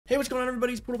Hey, what's going on,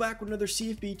 everybody? It's Poodle back with another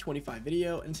CFB 25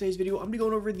 video. In today's video, I'm going to be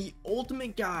going over the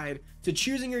ultimate guide to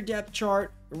choosing your depth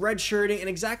chart, redshirting, and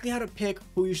exactly how to pick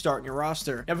who you start in your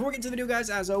roster. Now, before we get to the video, guys,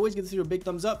 as always, give this video a big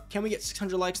thumbs up. Can we get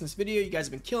 600 likes in this video? You guys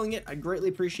have been killing it. I greatly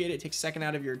appreciate it. It takes a second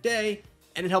out of your day,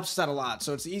 and it helps us out a lot.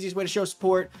 So it's the easiest way to show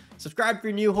support. Subscribe if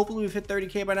you're new. Hopefully, we've hit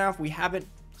 30K by now. If we haven't,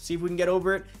 see if we can get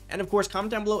over it. And of course, comment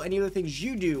down below any other things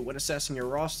you do when assessing your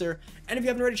roster. And if you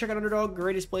haven't already, check out Underdog,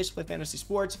 greatest place to play fantasy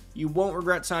sports. You won't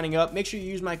regret signing up. Make sure you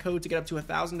use my code to get up to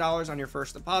 $1,000 on your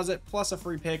first deposit, plus a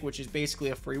free pick, which is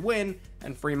basically a free win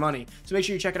and free money. So make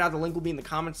sure you check it out. The link will be in the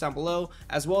comments down below,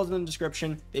 as well as in the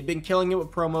description. They've been killing it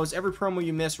with promos. Every promo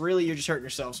you miss, really, you're just hurting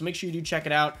yourself. So make sure you do check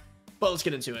it out. But let's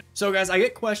get into it. So guys, I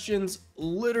get questions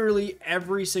literally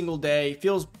every single day.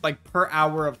 Feels like per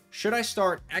hour of, should I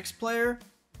start X player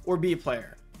or B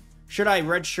player? Should I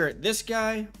redshirt this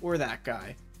guy or that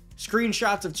guy?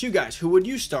 Screenshots of two guys. Who would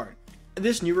you start?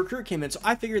 This new recruit came in, so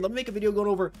I figured let me make a video going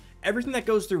over everything that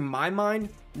goes through my mind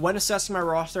when assessing my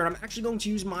roster. And I'm actually going to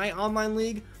use my online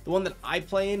league, the one that I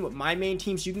play in with my main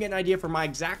team, so you can get an idea for my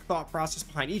exact thought process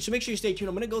behind each. So make sure you stay tuned.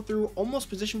 I'm going to go through almost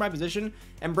position by position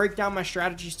and break down my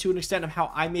strategies to an extent of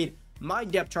how I made my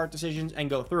depth chart decisions and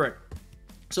go through it.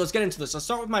 So let's get into this. Let's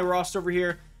start with my roster over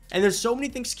here. And there's so many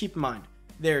things to keep in mind.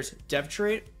 There's dev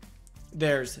trait,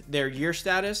 there's their year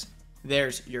status,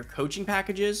 there's your coaching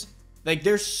packages. Like,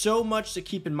 there's so much to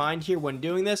keep in mind here when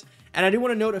doing this. And I do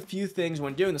want to note a few things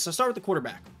when doing this. Let's start with the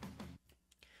quarterback.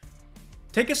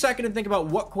 Take a second and think about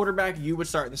what quarterback you would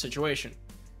start in the situation.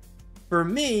 For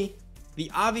me,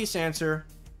 the obvious answer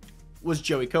was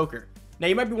Joey Coker. Now,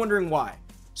 you might be wondering why.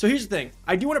 So here's the thing.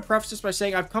 I do want to preface this by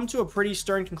saying I've come to a pretty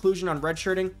stern conclusion on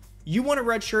redshirting. You want to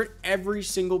redshirt every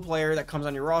single player that comes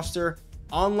on your roster,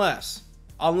 unless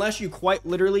you quite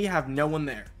literally have no one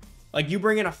there. Like, you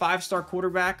bring in a 5-star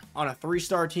quarterback on a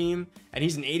 3-star team and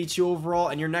he's an 82 overall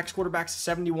and your next quarterback's a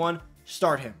 71,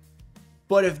 start him.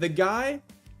 But if the guy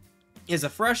is a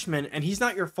freshman and he's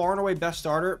not your far and away best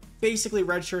starter, basically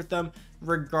redshirt them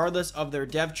regardless of their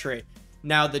dev trait.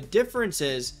 Now, the difference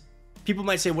is, people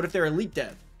might say, what if they're elite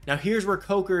dev? Now, here's where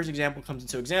Coker's example comes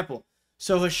into example.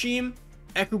 So Hashim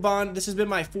Ekuban, this has been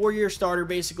my 4-year starter,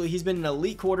 basically. He's been an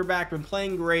elite quarterback, been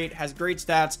playing great, has great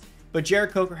stats, but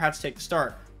Jared Coker had to take the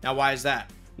start. Now, why is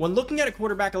that? When looking at a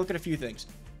quarterback, I look at a few things.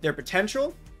 Their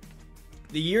potential,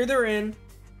 the year they're in,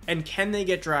 and can they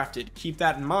get drafted? Keep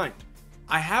that in mind.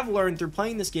 I have learned through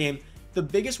playing this game, the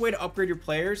biggest way to upgrade your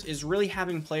players is really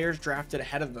having players drafted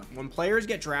ahead of them. When players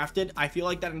get drafted, I feel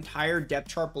like that entire depth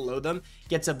chart below them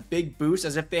gets a big boost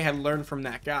as if they had learned from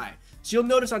that guy. So you'll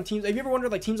notice on teams, have you ever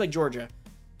wondered, like teams like Georgia,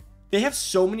 they have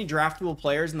so many draftable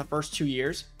players in the first 2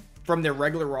 years from their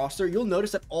regular roster. You'll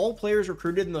notice that all players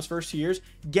recruited in those first 2 years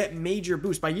get major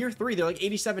boosts. By year 3, they're like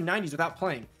 87, 90s without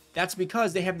playing. That's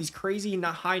because they have these crazy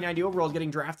high 90 overalls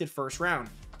getting drafted first round.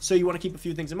 So you want to keep a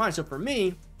few things in mind. So for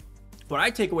me, what I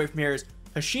take away from here is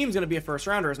Hashim's going to be a first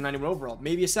rounder as a 91 overall,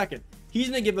 maybe a second. He's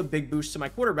going to give a big boost to my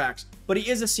quarterbacks, but he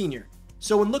is a senior.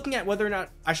 So when looking at whether or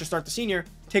not I should start the senior,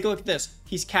 take a look at this.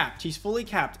 He's capped. He's fully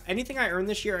capped. Anything I earn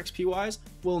this year XP-wise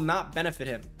will not benefit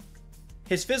him.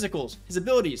 His physicals, his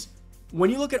abilities. When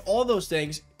you look at all those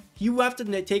things, you have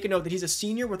to take a note that he's a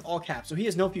senior with all caps, so he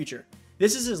has no future.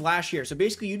 This is his last year, so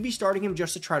basically you'd be starting him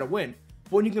just to try to win.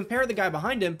 But when you compare the guy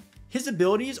behind him, his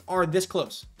abilities are this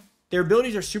close. Their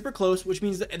abilities are super close, which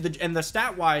means that the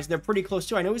stat-wise, they're pretty close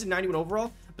too. I know he's a 91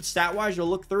 overall, but stat-wise, you'll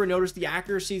look through and notice the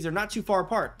accuracies, they're not too far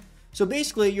apart. So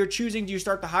basically, you're choosing, do you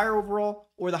start the higher overall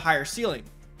or the higher ceiling?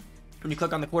 When you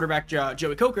click on the quarterback,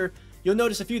 Joey Coker, you'll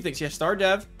notice a few things. He has star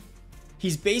dev.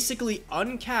 He's basically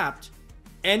uncapped,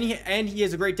 and he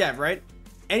is a great dev, right?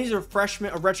 And he's a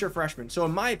freshman, a redshirt freshman. So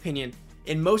in my opinion,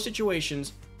 in most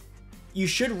situations, you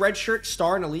should redshirt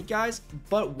star and elite guys,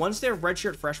 but once their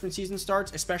redshirt freshman season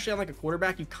starts, especially on like a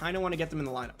quarterback, you kind of want to get them in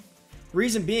the lineup.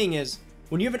 Reason being is,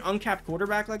 when you have an uncapped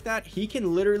quarterback like that, he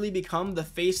can literally become the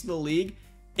face of the league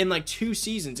in like 2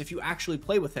 seasons if you actually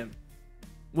play with him.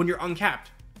 When you're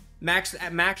uncapped, max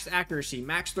accuracy,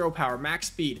 max throw power, max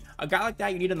speed, a guy like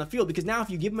that you need on the field, because now if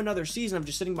you give him another season of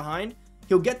just sitting behind,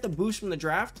 he'll get the boost from the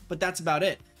draft, but that's about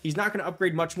it. He's not going to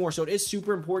upgrade much more. So it is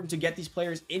super important to get these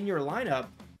players in your lineup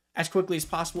as quickly as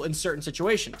possible in certain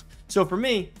situations. So for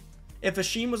me, if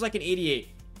Hashim was like an 88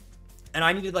 and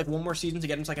I needed like one more season to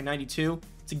get him to like a 92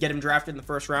 to get him drafted in the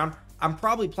first round, I'm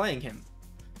probably playing him.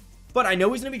 But I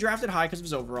know he's going to be drafted high because of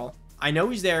his overall. I know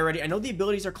he's there already. I know the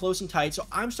abilities are close and tight, so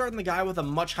I'm starting the guy with a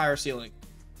much higher ceiling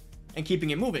and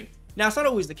keeping it moving. Now, it's not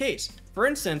always the case. For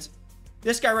instance,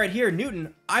 this guy right here,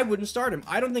 Newton, I wouldn't start him.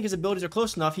 I don't think his abilities are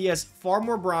close enough. He has far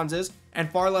more bronzes and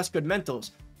far less good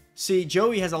mentals. See,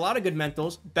 Joey has a lot of good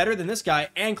mentals, better than this guy,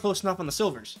 and close enough on the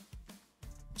silvers.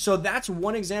 So that's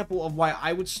one example of why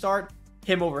I would start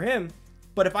him over him.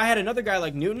 But if I had another guy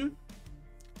like Newton,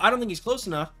 I don't think he's close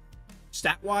enough,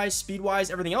 stat-wise,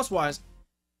 speed-wise, everything else-wise.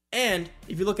 And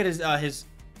if you look at his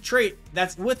trait,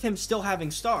 that's with him still having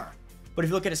star. But if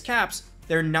you look at his caps,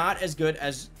 they're not as good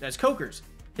as Coker's.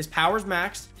 His power's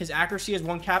maxed, his accuracy has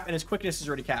 1 cap, and his quickness is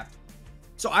already capped.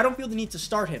 So I don't feel the need to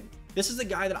start him. This is a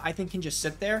guy that I think can just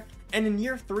sit there, and in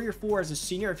year 3 or 4 as a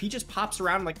senior, if he just pops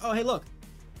around like, oh, hey, look,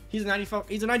 he's a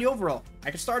 90 overall.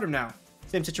 I can start him now.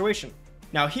 Same situation.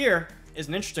 Now here is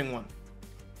an interesting one.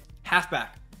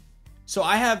 Halfback. So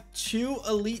I have 2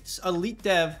 elite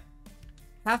dev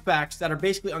halfbacks that are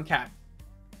basically uncapped.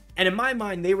 And in my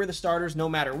mind, they were the starters no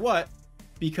matter what,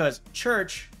 because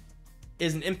Church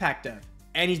is an impact dev,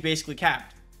 and he's basically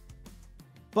capped.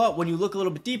 But when you look a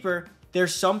little bit deeper,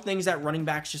 there's some things that running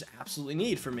backs just absolutely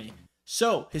need for me.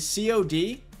 So his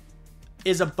COD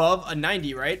is above a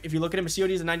 90, right? If you look at him, his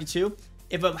COD is a 92.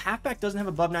 If a halfback doesn't have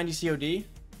above 90 COD,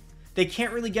 they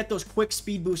can't really get those quick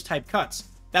speed boost type cuts.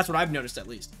 That's what I've noticed at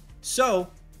least. So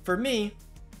for me,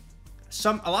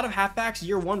 a lot of halfbacks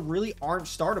year 1 really aren't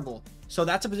startable. So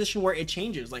that's a position where it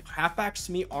changes. Like halfbacks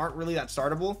to me aren't really that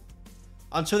startable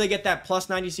until they get that plus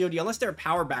 90 COD, unless they're a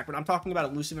power back. But I'm talking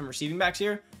about elusive and receiving backs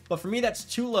here. But for me, that's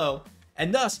too low.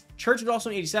 And thus, Church is also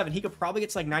an 87. He could probably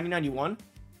get to like 90, 91.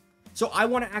 So I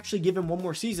want to actually give him 1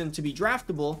 more season to be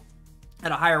draftable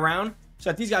at a higher round so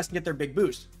that these guys can get their big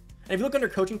boost. And if you look under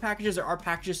coaching packages, there are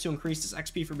packages to increase this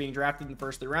XP for being drafted in the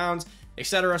first 3 rounds,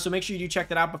 etc. So make sure you do check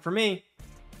that out. But for me,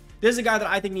 this is a guy that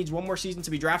I think needs 1 more season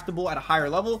to be draftable at a higher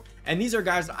level. And these are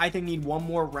guys that I think need 1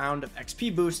 more round of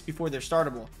XP boost before they're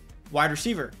startable. Wide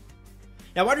receiver.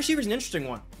 Now, wide receiver is an interesting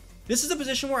one. This is a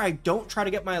position where I don't try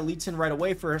to get my elites in right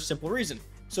away for a simple reason.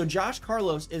 So Josh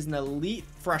Carlos is an elite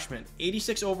freshman,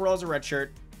 86 overall as a redshirt,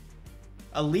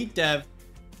 elite dev,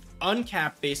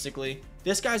 uncapped basically.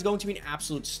 This guy's going to be an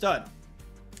absolute stud.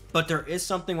 But there is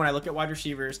something when I look at wide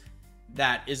receivers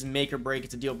that is make or break.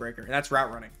 It's a deal breaker, and that's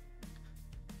route running.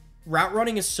 Route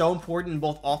running is so important in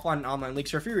both offline and online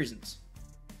leagues for a few reasons.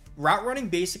 Route running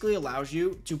basically allows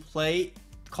you to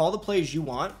call the plays you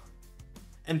want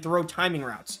and throw timing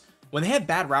routes. When they have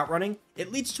bad route running,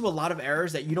 it leads to a lot of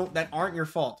errors that aren't your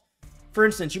fault. For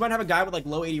instance, you might have a guy with like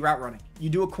low 80 route running. You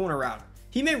do a corner route.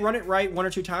 He may run it right 1 or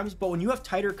 2 times, but when you have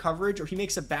tighter coverage or he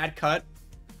makes a bad cut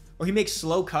or he makes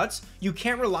slow cuts, you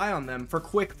can't rely on them for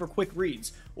quick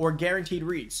reads or guaranteed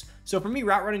reads. So for me,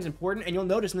 route running is important, and you'll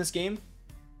notice in this game,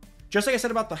 just like I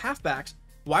said about the halfbacks,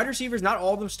 wide receivers, not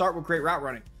all of them start with great route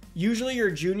running. Usually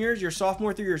your juniors, your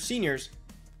sophomore through your seniors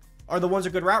are the ones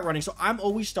with good route running. So I'm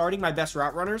always starting my best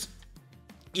route runners.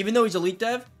 Even though he's elite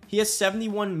dev, he has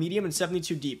 71 medium and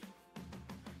 72 deep.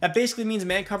 That basically means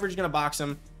man coverage is going to box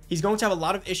him. He's going to have a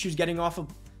lot of issues getting off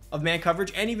of man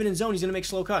coverage, and even in zone, he's going to make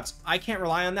slow cuts. I can't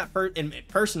rely on that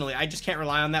personally. I just can't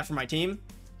rely on that for my team.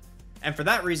 And for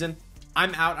that reason,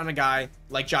 I'm out on a guy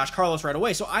like Josh Carlos right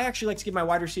away. So I actually like to give my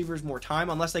wide receivers more time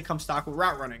unless they come stock with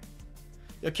route running.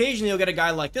 Occasionally, you'll get a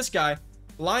guy like this guy,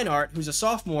 Lineart, who's a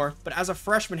sophomore, but as a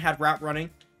freshman had route running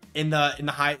in the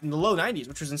low 90s,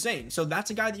 which was insane. So that's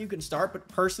a guy that you can start. But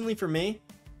personally, for me,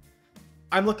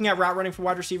 I'm looking at route running for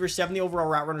wide receivers. 70 overall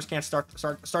route runners can't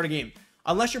start a game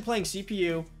unless you're playing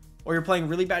CPU or you're playing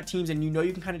really bad teams and you know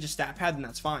you can kind of just stat pad, then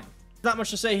that's fine. Not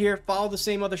much to say here. Follow the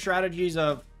same other strategies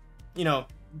of,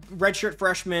 redshirt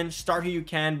freshman, start who you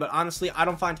can. But honestly, I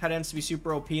don't find tight ends to be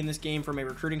super OP in this game from a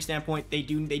recruiting standpoint. They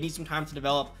need some time to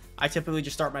develop. I typically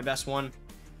just start my best one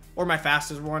or my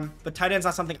fastest one. But tight end's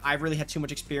not something I've really had too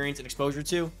much experience and exposure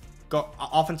to. Go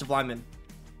offensive lineman.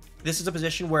 This is a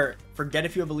position where forget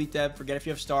if you have elite dev, forget if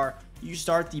you have star. You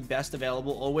start the best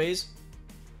available always,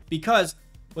 because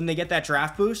when they get that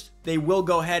draft boost, they will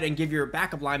go ahead and give your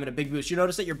backup lineman a big boost. You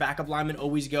notice that your backup linemen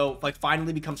always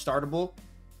finally become startable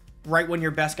right when your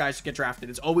best guys get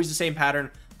drafted. It's always the same pattern.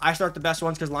 I start the best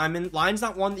ones because line's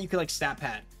not one that you can stat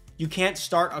pad. You can't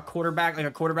start a quarterback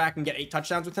and get 8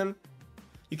 touchdowns with him.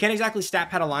 You can't exactly stat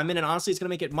pad a lineman, and honestly, it's going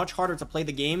to make it much harder to play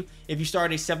the game if you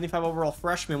start a 75 overall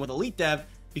freshman with elite dev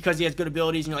because he has good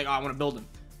abilities and you're like, oh, I want to build him.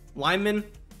 Linemen,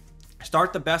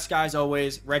 start the best guys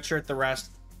always, redshirt the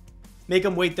rest. Make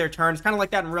them wait their turn. It's kind of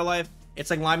like that in real life. It's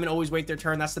like linemen always wait their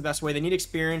turn. That's the best way. They need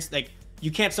experience.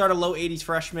 You can't start a low 80s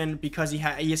freshman because he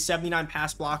has 79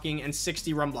 pass blocking and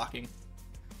 60 run blocking.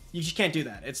 You just can't do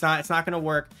that. It's not going to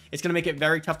work. It's going to make it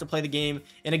very tough to play the game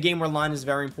in a game where line is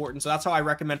very important. So that's how I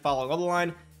recommend following other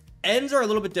line. Ends are a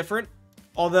little bit different,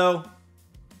 although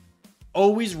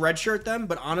always redshirt them.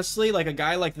 But honestly, like a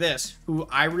guy like this, who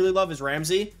I really love, is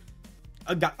Ramsey.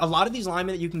 a lot of these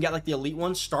linemen that you can get, like the elite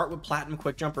ones, start with platinum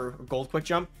quick jump or gold quick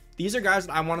jump. These are guys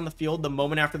that I want on the field the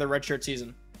moment after the redshirt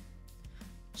season.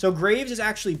 So Graves is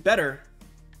actually better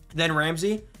than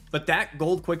Ramsey, but that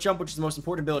gold quick jump, which is the most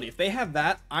important ability, if they have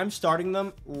that, I'm starting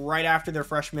them right after their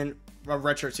freshman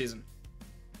redshirt season,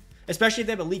 especially if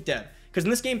they have elite dev, because in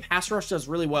this game pass rush does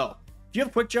really well. If you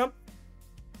have quick jump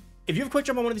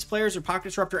on one of these players or pocket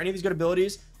disruptor, any of these good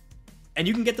abilities, and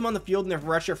you can get them on the field in their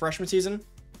redshirt freshman season,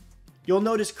 you'll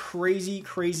notice crazy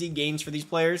gains for these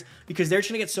players because they're just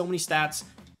gonna get so many stats.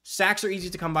 Sacks are easy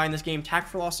to come by in this game. Tackle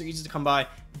for loss are easy to come by.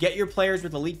 Get your players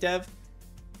with elite dev,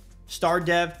 star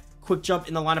dev, quick jump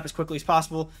in the lineup as quickly as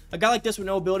possible. A guy like this with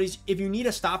no abilities, if you need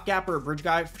a stopgap or a bridge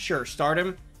guy, sure, start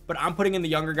him. But I'm putting in the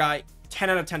younger guy 10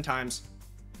 out of 10 times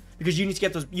because you need to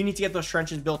get those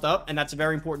trenches built up, and that's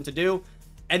very important to do.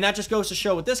 And that just goes to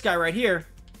show with this guy right here.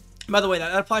 By the way,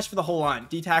 that applies for the whole line,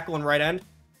 D tackle and right end.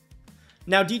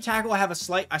 Now, D tackle, I have a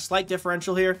slight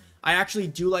differential here. I actually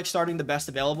do like starting the best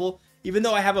available. Even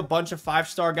though I have a bunch of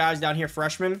 5-star guys down here,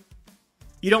 freshmen,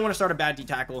 you don't want to start a bad D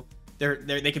tackle.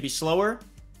 They could be slower.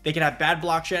 They could have bad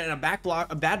block shed, and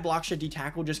a bad block shed D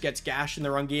tackle just gets gashed in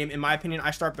the run game. In my opinion,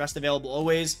 I start best available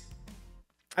always.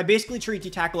 I basically treat D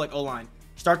tackle like O-line.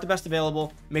 Start the best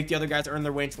available, make the other guys earn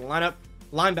their way into the lineup.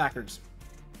 Linebackers.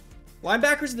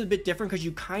 Linebackers is a bit different because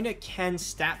you kind of can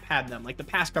stat pad them, like the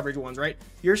pass coverage ones, right?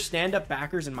 Your stand-up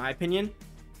backers, in my opinion,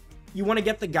 you want to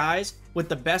get the guys with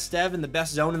the best dev and the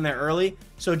best zone in there early.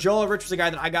 So Joel Rich was a guy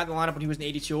that I got in the lineup when he was an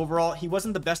 82 overall. He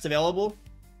wasn't the best available,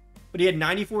 but he had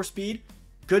 94 speed,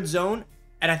 good zone,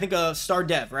 and I think a star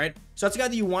dev, right? So that's a guy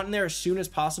that you want in there as soon as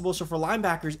possible. So for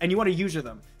linebackers, and you want to user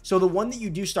them. So the one that you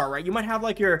do start, right? You might have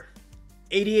like your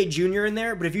 88 junior in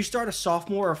there, but if you start a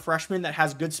sophomore or a freshman that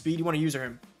has good speed, you want to user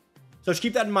him. So just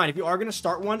keep that in mind. If you are going to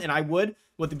start one, and I would,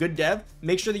 with a good dev,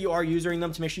 make sure that you are using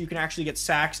them to make sure you can actually get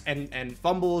sacks and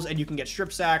fumbles, and you can get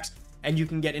strip sacks, and you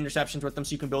can get interceptions with them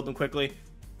so you can build them quickly.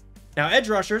 Now, edge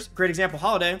rushers, great example,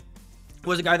 Holiday,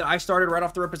 was a guy that I started right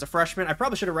off the rip as a freshman. I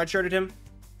probably should have redshirted him,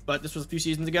 but this was a few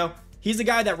seasons ago. He's the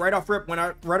guy that right off rip went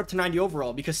out right up to 90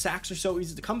 overall because sacks are so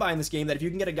easy to come by in this game that if you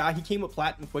can get a guy, he came with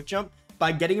platinum quick jump,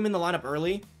 by getting him in the lineup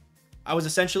early, I was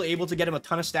essentially able to get him a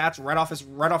ton of stats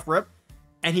right off rip,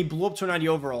 and he blew up to a 90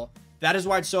 overall. That is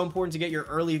why it's so important to get your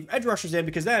early edge rushers in,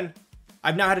 because then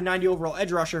I've now had a 90 overall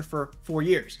edge rusher for 4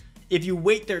 years. If you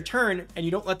wait their turn and you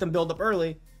don't let them build up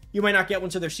early, you might not get one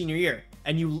to their senior year.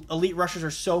 And elite rushers are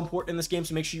so important in this game,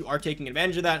 so make sure you are taking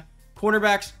advantage of that.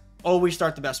 Cornerbacks, always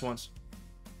start the best ones.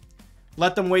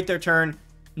 Let them wait their turn.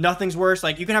 Nothing's worse.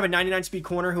 Like, you can have a 99 speed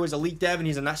corner who is elite dev and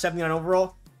he's a 79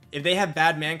 overall. If they have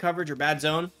bad man coverage or bad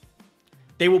zone,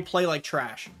 they will play like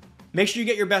trash. Make sure you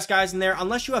get your best guys in there.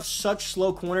 Unless you have such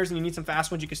slow corners and you need some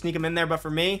fast ones, you can sneak them in there. But for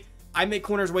me, I make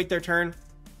corners wait their turn.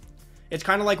 It's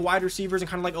kind of like wide receivers and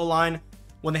kind of like O-line.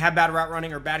 When they have bad route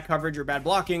running or bad coverage or bad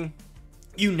blocking,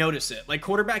 you notice it. Like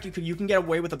quarterback, you can get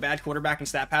away with a bad quarterback and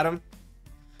stat pad them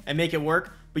and make it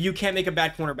work. But you can't make a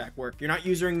bad cornerback work. You're not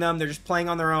using them. They're just playing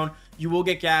on their own. You will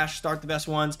get gashed. Start the best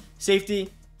ones. Safety,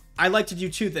 I like to do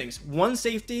two things. One,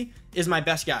 safety is my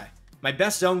best guy. My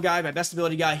best zone guy, my best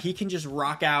ability guy, he can just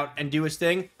rock out and do his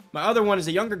thing. My other one is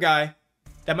a younger guy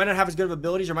that might not have as good of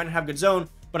abilities or might not have good zone,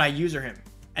 but I user him.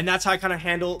 And that's how I kind of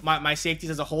handle my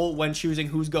safeties as a whole when choosing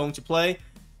who's going to play.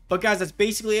 But guys, that's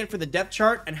basically it for the depth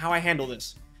chart and how I handle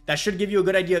this. That should give you a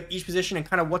good idea of each position and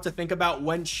kind of what to think about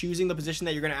when choosing the position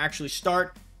that you're going to actually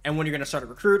start and when you're going to start a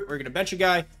recruit or you're going to bench a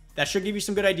guy. That should give you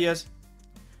some good ideas.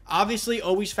 Obviously,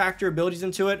 always factor abilities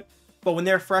into it. But when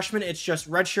they're freshmen, it's just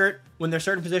redshirt. When they're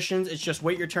certain positions, it's just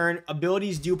wait your turn.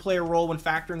 Abilities do play a role when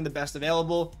factoring the best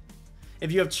available.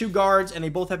 If you have two guards and they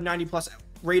both have 90 plus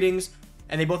ratings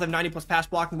and they both have 90 plus pass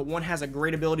blocking, but one has a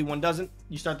great ability, one doesn't,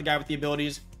 you start the guy with the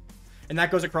abilities. And that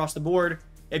goes across the board.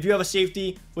 If you have a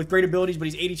safety with great abilities, but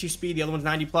he's 82 speed, the other one's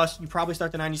 90 plus, you probably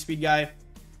start the 90 speed guy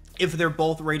if they're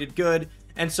both rated good,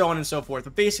 and so on and so forth.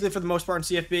 But basically, for the most part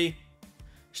in CFB,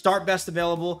 start best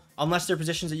available unless they're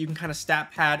positions that you can kind of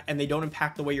stat pad and they don't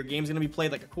impact the way your game's going to be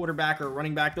played, like a quarterback or a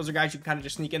running back. Those are guys you can kind of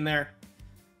just sneak in there.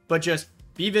 But just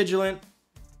be vigilant,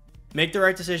 make the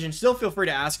right decision. Still feel free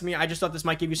to ask me. I just thought this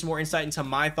might give you some more insight into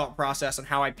my thought process on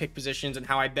how I pick positions and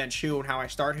how I bench who and how I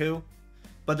start who.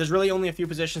 But there's really only a few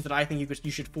positions that I think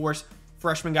you should force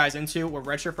freshman guys into or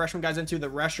redshirt freshman guys into. The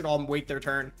rest should all wait their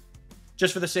turn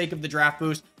just for the sake of the draft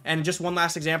boost. And just one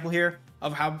last example here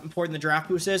of how important the draft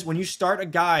boost is. When you start a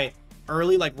guy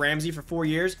early like Ramsey for 4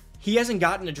 years, he hasn't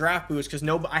gotten a draft boost because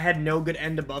I had no good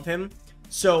end above him.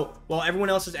 So while everyone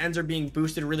else's ends are being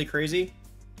boosted really crazy,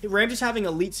 Ramsey's having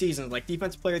elite seasons, like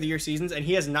defensive player of the year seasons, and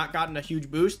he has not gotten a huge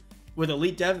boost with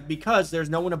elite dev because there's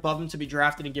no one above him to be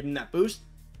drafted and give him that boost.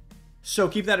 So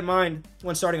keep that in mind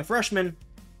when starting a freshman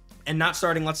and not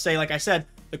starting, let's say, like I said,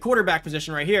 the quarterback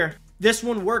position right here. This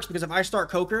one works because if I start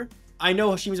Coker, I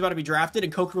know Hashim's about to be drafted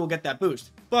and Coker will get that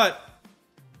boost. But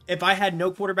if I had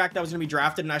no quarterback that was going to be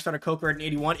drafted and I started Coker at an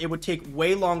 81, it would take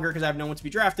way longer because I have no one to be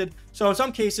drafted. So in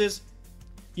some cases,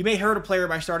 you may hurt a player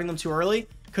by starting them too early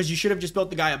because you should have just built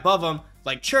the guy above them,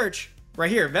 like Church right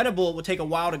here. Venable will take a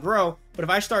while to grow, but if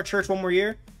I start Church one more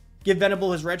year, give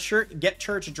Venable his red shirt, get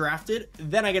Church drafted,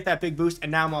 then I get that big boost,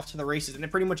 and now I'm off to the races, and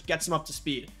it pretty much gets him up to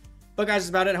speed. But guys, that's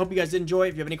about it. I hope you guys did enjoy.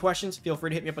 If you have any questions, feel free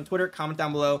to hit me up on Twitter, comment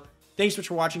down below. Thanks so much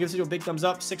for watching. Give this video a big thumbs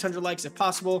up, 600 likes if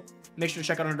possible. Make sure to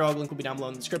check out Underdog. Link will be down below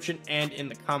in the description and in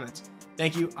the comments.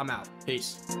 Thank you. I'm out.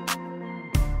 Peace.